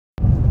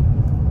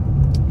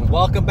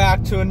Welcome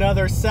back to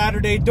another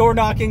Saturday door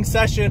knocking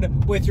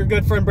session with your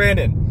good friend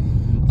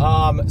Brandon.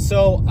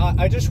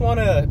 I just want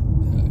to,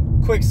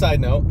 quick side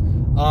note,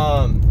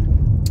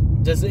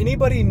 does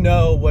anybody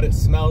know what it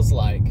smells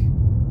like?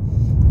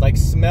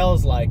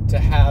 To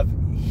have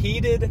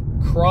heated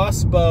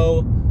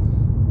crossbow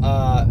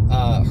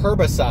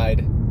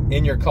herbicide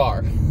in your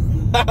car?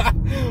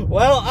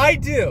 Well, I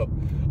do.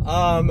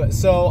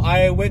 So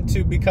I went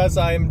to, because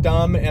I'm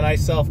dumb and I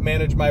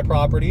self-manage my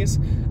properties,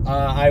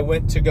 I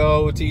went to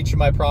go to each of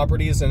my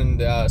properties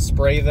and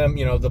spray them,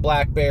 you know, the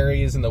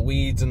blackberries and the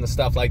weeds and the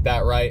stuff like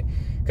that, right?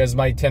 Because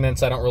my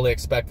tenants, I don't really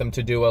expect them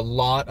to do a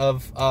lot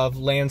of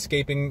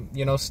landscaping,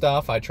 you know,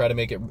 stuff. I try to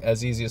make it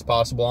as easy as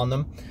possible on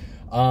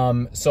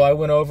them. So I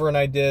went over and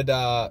I did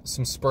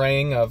some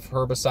spraying of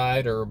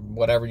herbicide or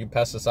whatever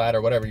pesticide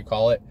or whatever you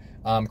call it,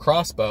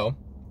 crossbow.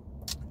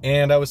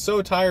 And I was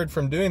so tired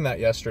from doing that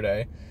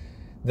yesterday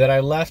that I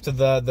left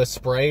the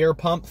sprayer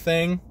pump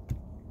thing,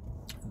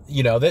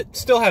 you know, that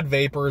still had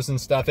vapors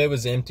and stuff. It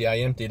was empty. I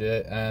emptied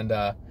it and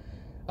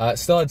it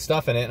still had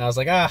stuff in it. And I was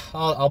like,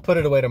 I'll put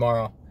it away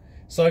tomorrow.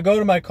 So I go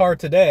to my car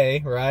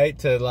today, right,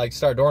 to like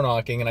start door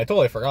knocking, and I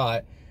totally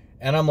forgot.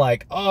 And I'm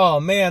like, oh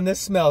man, this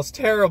smells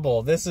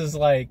terrible. This is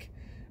like,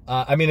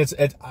 I mean,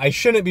 I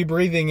shouldn't be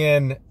breathing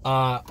in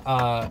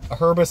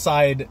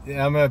herbicide.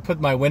 I'm gonna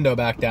put my window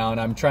back down.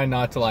 I'm trying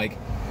not to like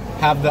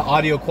have the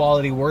audio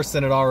quality worse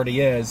than it already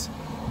is.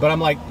 But I'm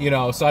like, you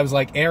know, so I was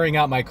like airing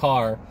out my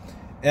car,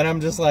 and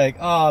I'm just like,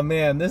 oh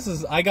man,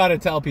 I gotta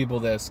tell people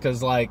this,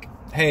 because like,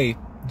 hey,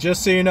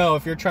 just so you know,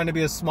 if you're trying to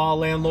be a small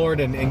landlord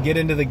and get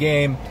into the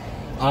game,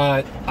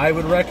 I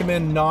would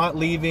recommend not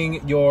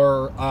leaving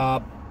your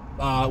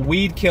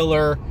weed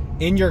killer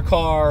in your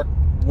car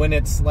when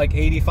it's like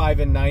 85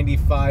 and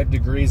 95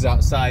 degrees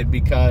outside,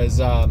 because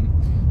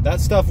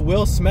that stuff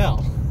will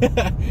smell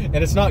and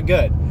it's not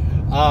good.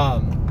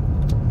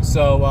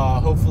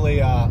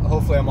 Hopefully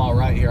I'm all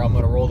right here. I'm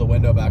gonna roll the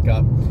window back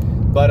up,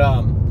 but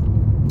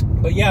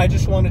yeah, I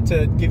just wanted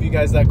to give you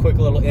guys that quick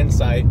little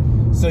insight.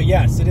 So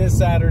yes, it is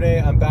Saturday.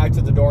 I'm back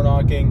to the door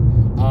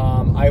knocking.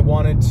 I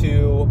wanted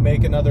to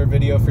make another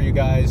video for you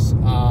guys.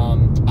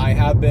 I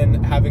have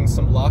been having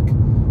some luck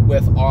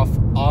with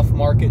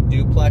off-market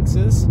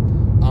duplexes.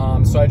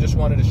 So I just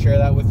wanted to share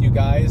that with you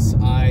guys.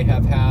 I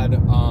have had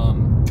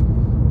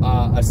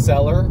a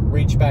seller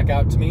reach back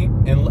out to me,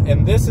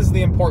 and this is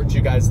the importance,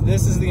 you guys.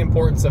 This is the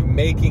importance of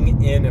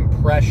making an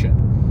impression.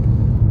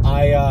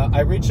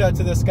 I reached out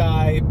to this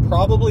guy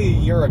probably a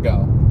year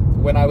ago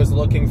when I was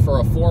looking for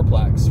a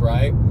fourplex,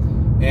 right?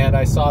 And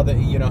I saw that,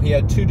 you know, he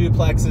had two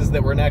duplexes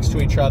that were next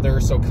to each other,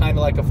 so kind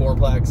of like a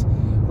fourplex.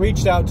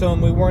 Reached out to him.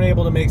 We weren't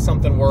able to make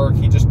something work.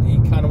 He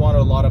kind of wanted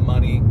a lot of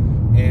money,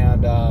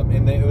 and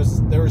there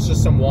was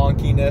just some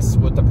wonkiness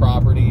with the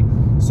property,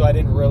 so I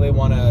didn't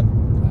want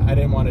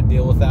to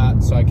deal with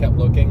that, so I kept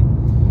looking.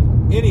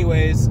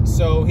 Anyways,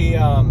 so he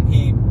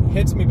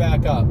hits me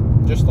back up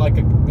just like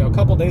a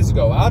couple days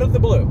ago, out of the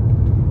blue.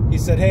 He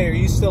said, hey, are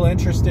you still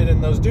interested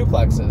in those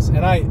duplexes?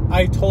 And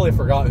I totally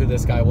forgot who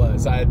this guy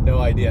was. I had no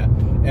idea.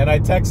 And I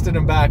texted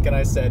him back and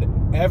I said,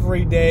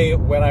 every day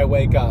when I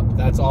wake up,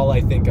 that's all I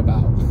think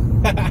about.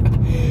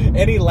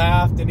 And he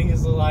laughed and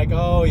he's like,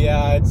 oh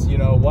yeah, it's, you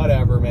know,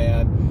 whatever,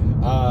 man.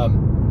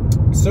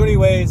 So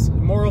anyways,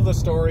 moral of the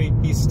story,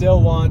 he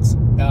still wants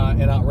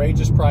an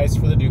outrageous price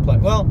for the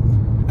duplex. Well,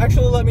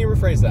 actually, let me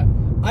rephrase that.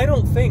 I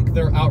don't think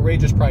they're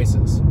outrageous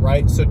prices,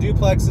 right? So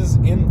duplexes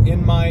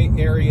in my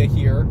area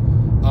here,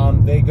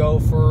 they go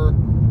for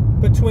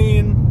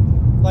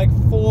between like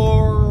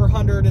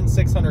 400 and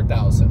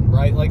 600,000,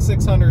 right? Like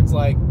 600's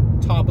like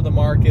top of the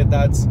market.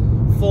 That's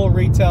full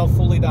retail,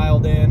 fully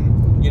dialed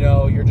in. You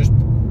know, you're just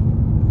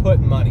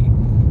putting money.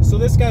 So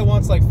this guy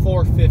wants like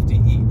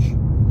 450 each.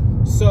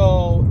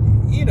 So,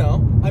 you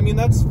know, I mean,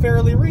 that's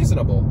fairly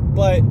reasonable,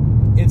 but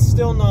it's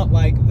still not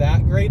like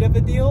that great of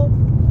a deal.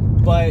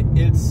 But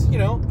it's, you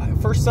know,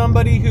 for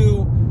somebody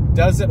who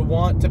doesn't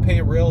want to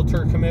pay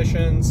realtor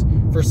commissions,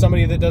 for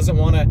somebody that doesn't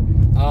want to,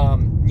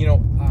 you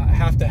know,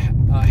 have to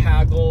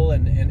haggle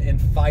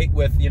and fight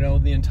with, you know,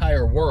 the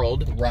entire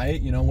world, right?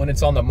 You know, when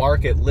it's on the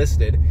market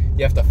listed,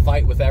 you have to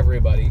fight with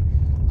everybody.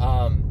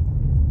 So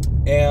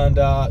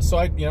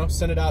I, you know,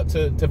 sent it out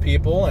to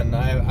people, and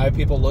I have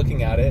people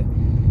looking at it,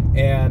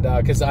 and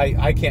because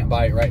I can't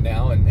buy it right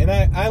now. And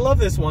I love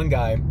this one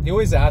guy. He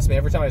always asks me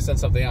every time I send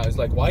something out, he's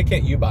like, why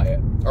can't you buy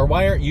it? Or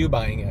why aren't you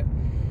buying it?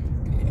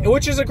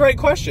 Which is a great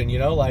question, you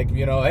know, like,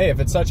 you know, hey,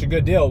 if it's such a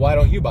good deal, why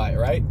don't you buy it,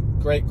 right?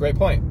 Great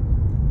point.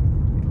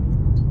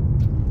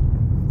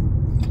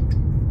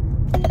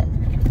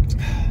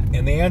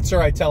 And the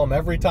answer I tell him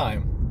every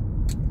time,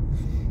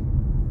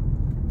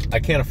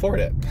 I can't afford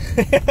it.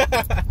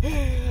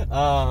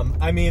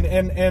 I mean,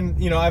 and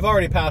you know, I've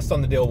already passed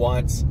on the deal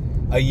once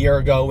a year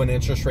ago when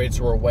interest rates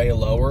were way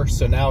lower.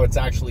 So now it's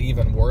actually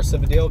even worse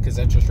of a deal because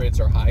interest rates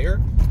are higher.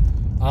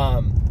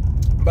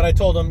 But I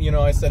told him, you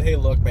know, I said, hey,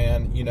 look,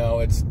 man, you know,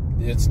 it's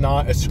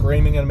not a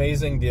screaming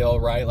amazing deal,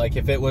 right? Like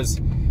if it was,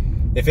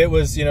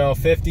 you know,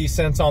 50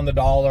 cents on the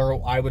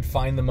dollar, I would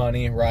find the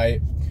money,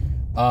 right?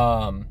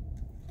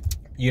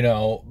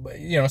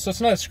 so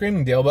it's not a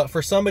screaming deal, but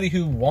for somebody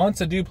who wants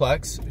a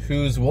duplex,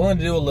 who's willing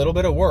to do a little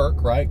bit of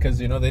work, right? Because,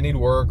 they need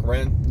work,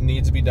 rent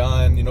needs to be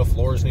done,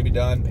 floors need to be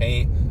done,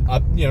 paint,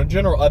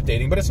 general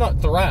updating, but it's not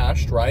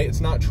thrashed, right?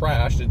 It's not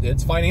trashed.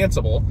 It's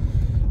financeable.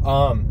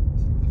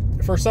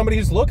 For somebody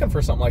who's looking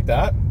for something like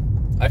that,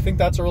 I think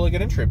that's a really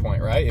good entry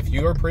point, right? If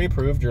you are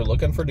pre-approved, you're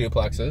looking for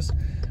duplexes,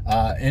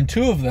 and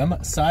 2 of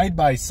them side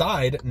by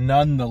side,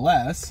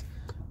 nonetheless,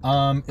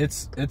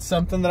 it's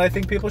something that I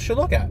think people should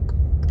look at.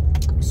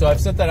 So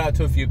I've sent that out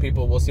to a few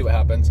people. We'll see what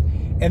happens.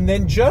 And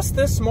then just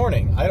this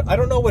morning, I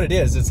don't know what it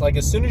is. It's like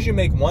as soon as you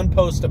make one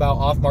post about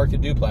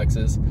off-market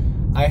duplexes,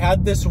 I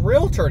had this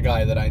realtor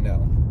guy that I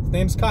know. His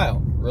name's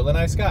Kyle. Really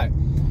nice guy.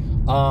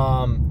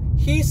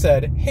 He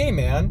said, hey,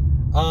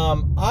 man,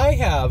 I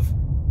have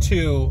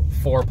two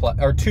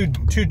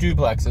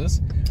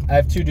duplexes. I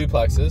have 2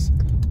 duplexes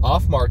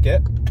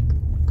off-market.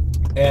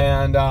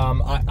 And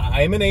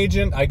I'm an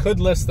agent. I could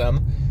list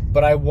them,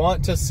 but I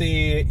want to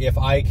see if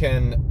I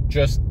can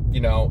just,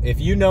 if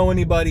you know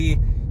anybody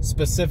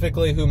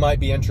specifically who might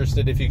be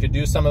interested, if you could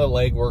do some of the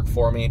legwork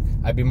for me,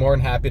 I'd be more than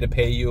happy to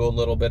pay you a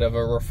little bit of a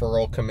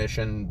referral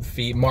commission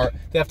fee.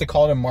 They have to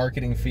call it a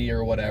marketing fee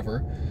or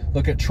whatever.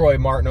 Look at Troy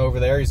Martin over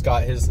there. He's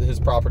got his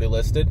property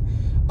listed.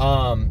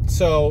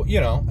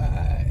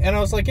 And I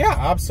was like, yeah,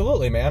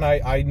 absolutely, man.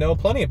 I know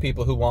plenty of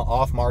people who want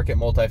off-market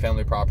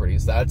multifamily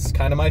properties. That's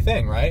kind of my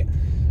thing, right?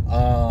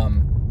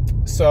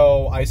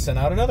 So I sent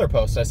out another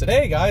post. I said,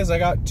 hey, guys, I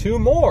got 2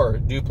 more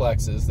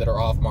duplexes that are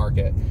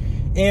off-market.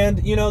 And,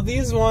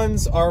 these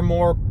are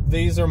more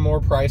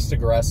priced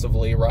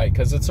aggressively, right?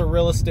 Because it's a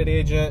real estate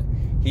agent.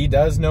 He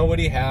does know what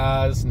he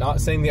has.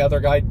 Not saying the other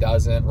guy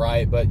doesn't,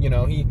 right? But,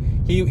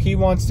 he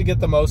wants to get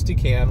the most he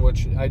can,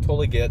 which I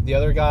totally get. The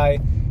other guy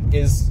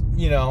is,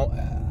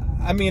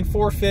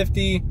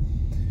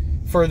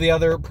 $450 for the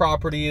other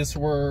properties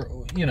were,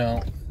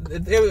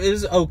 it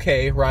is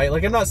okay, right?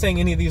 Like, I'm not saying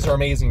any of these are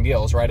amazing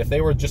deals, right? If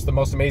they were just the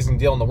most amazing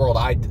deal in the world,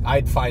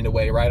 I'd find a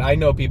way, right? I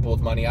know people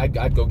with money.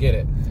 I'd go get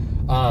it.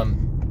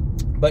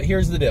 But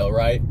here's the deal,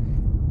 right?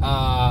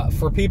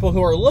 For people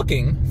who are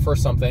looking for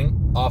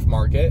something off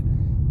market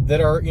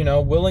that are,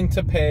 willing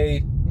to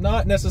pay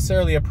not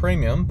necessarily a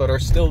premium, but are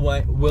still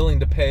willing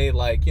to pay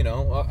like,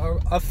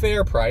 a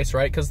fair price,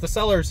 right? Because the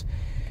sellers,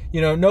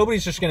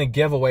 nobody's just going to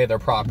give away their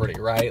property,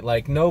 right?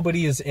 Like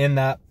nobody is in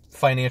that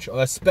financial,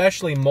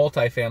 especially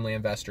multifamily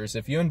investors.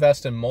 If you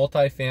invest in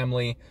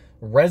multifamily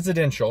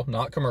residential,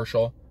 not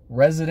commercial,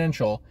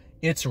 residential,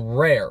 it's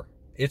rare.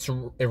 It's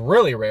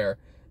really rare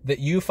that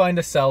you find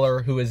a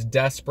seller who is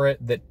desperate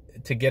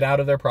to get out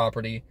of their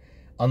property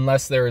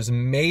unless there is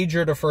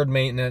major deferred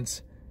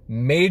maintenance,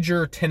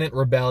 major tenant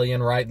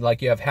rebellion, right?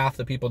 Like you have half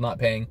the people not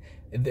paying.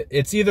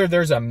 It's either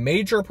there's a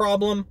major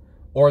problem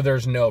or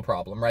there's no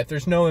problem, right?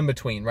 There's no in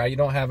between, right? You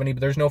don't have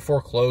there's no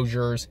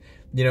foreclosures.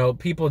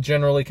 People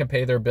generally can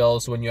pay their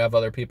bills when you have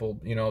other people,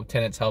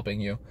 tenants helping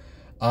you.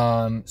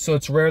 So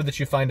it's rare that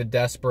you find a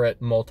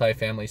desperate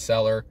multifamily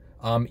seller.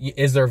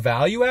 Is there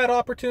value add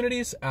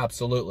opportunities?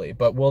 Absolutely.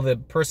 But will the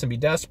person be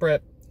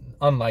desperate?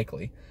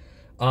 Unlikely.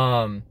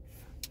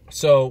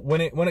 So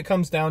when it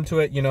comes down to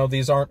it,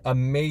 these aren't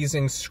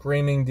amazing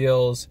screaming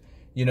deals,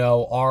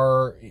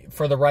 are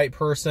for the right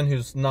person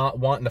who's not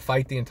wanting to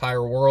fight the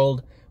entire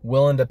world,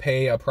 willing to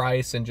pay a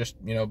price and just,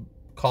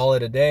 call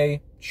it a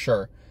day.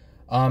 Sure.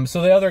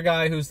 So the other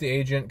guy who's the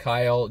agent,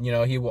 Kyle,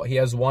 he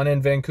has one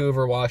in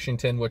Vancouver,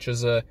 Washington, which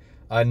is a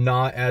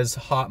not as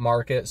hot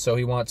market. So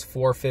he wants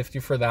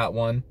 $450 for that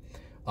one.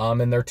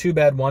 And they're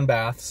 2-bed,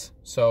 1-baths.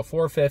 So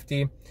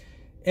 $450.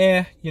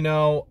 I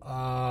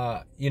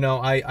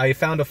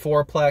found a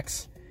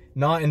 4-plex,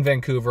 not in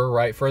Vancouver,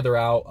 right, further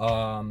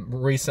out,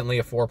 recently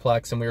a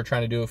 4-plex, and we were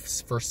trying to do it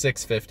for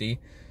 $650,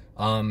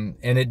 and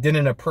it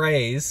didn't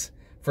appraise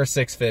for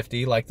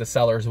 $650 like the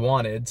sellers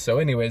wanted. So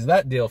anyways,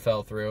 that deal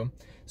fell through.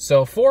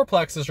 So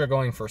 4-plexes are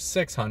going for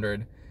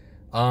 $600.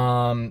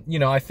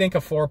 I think a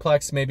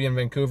 4-plex maybe in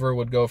Vancouver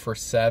would go for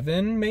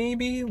 $700,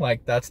 maybe,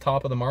 like that's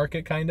top of the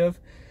market kind of.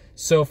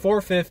 So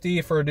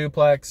 $450 for a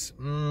duplex,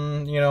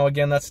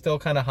 again, that's still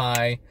kind of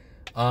high.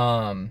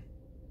 And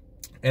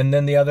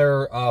then the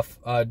other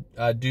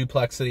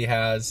duplex that he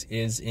has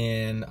is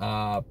in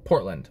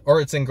Portland,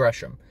 or it's in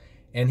Gresham.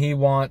 And he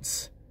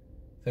wants,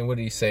 then what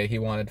did he say he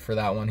wanted for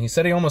that one? He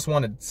said he almost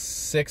wanted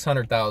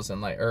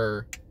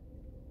 $600,000,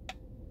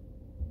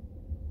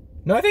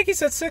 no, I think he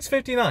said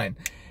 $659.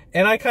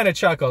 And I kind of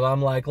chuckled.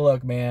 I'm like,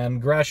 look, man,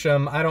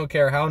 Gresham, I don't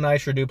care how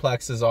nice your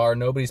duplexes are.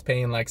 Nobody's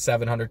paying like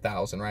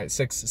 $700,000, right?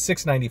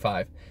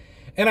 $695.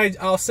 And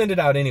I'll send it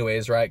out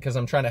anyways, right? Because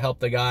I'm trying to help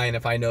the guy, and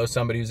if I know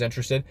somebody who's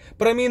interested.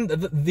 But I mean,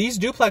 these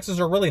duplexes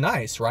are really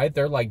nice, right?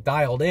 They're like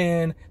dialed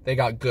in. They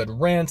got good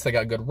rents. They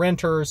got good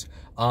renters.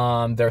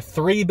 They're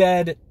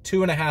 3-bed,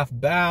 2.5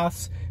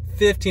 baths,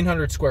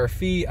 1,500 square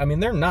feet. I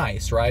mean, they're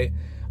nice, right?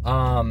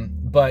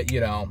 But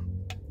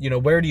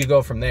where do you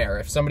go from there?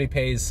 If somebody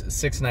pays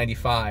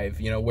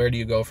 $695, where do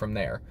you go from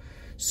there?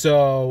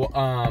 So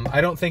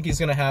I don't think he's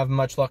going to have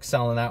much luck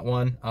selling that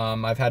one.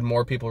 I've had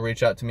more people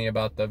reach out to me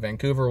about the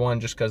Vancouver one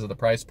just because of the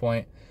price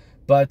point.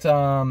 But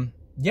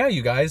yeah,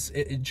 you guys,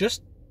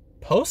 just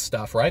post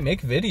stuff, right?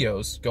 Make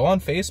videos, go on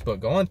Facebook,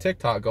 go on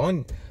TikTok, go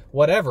on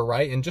whatever,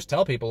 right? And just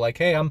tell people like,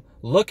 hey, I'm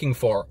looking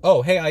for,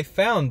 oh, hey, I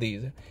found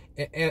these.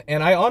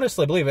 And I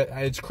honestly believe it.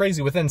 It's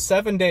crazy. Within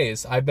 7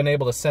 days, I've been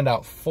able to send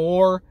out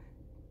 4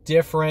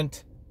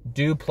 different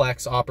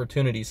duplex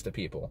opportunities to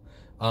people.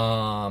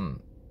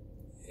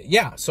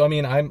 Yeah, so I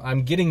mean,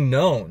 I'm getting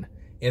known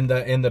in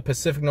the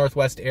Pacific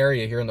Northwest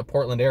area here in the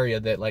Portland area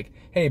that like,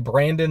 hey,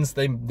 Brandon's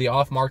the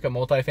off-market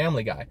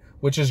multifamily guy,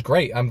 which is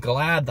great. I'm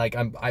glad, like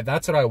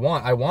that's what I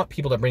want. I want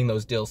people to bring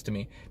those deals to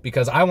me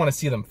because I want to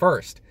see them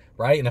first,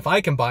 right? And if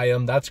I can buy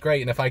them, that's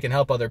great. And if I can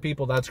help other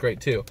people, that's great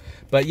too.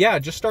 But yeah,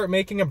 just start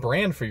making a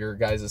brand for your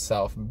guys'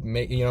 self.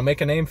 Make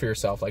a name for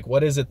yourself. Like,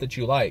 what is it that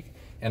you like?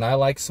 And I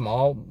like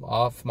small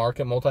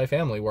off-market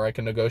multifamily where I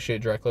can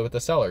negotiate directly with the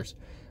sellers.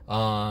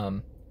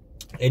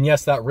 And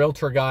yes, that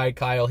realtor guy,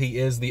 Kyle, he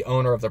is the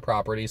owner of the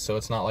property, so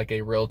it's not like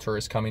a realtor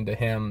is coming to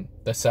him,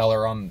 the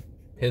seller, on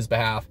his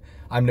behalf.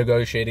 I'm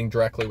negotiating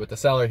directly with the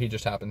seller. He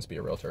just happens to be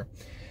a realtor.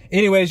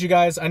 Anyways, you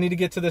guys, I need to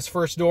get to this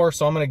first door,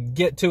 so I'm going to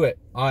get to it.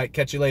 All right,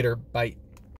 catch you later. Bye.